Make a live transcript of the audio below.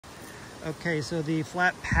Okay, so the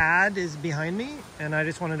flat pad is behind me, and I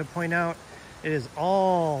just wanted to point out it is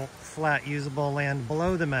all flat usable land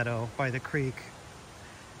below the meadow by the creek.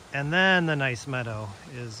 And then the nice meadow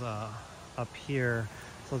is up here.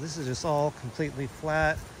 So this is just all completely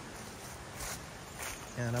flat.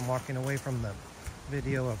 And I'm walking away from the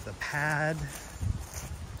video of the pad.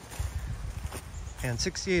 And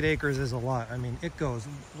 68 acres is a lot. I mean, it goes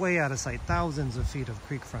way out of sight, thousands of feet of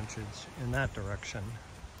creek frontage in that direction.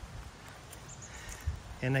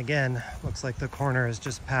 And again, looks like the corner is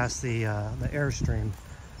just past the Airstream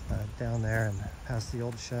down there and past the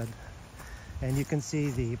old shed. And you can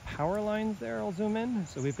see the power lines there. I'll zoom in.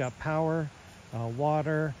 So we've got power,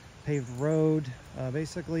 water, paved road,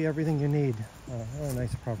 basically everything you need. Really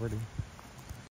nice property.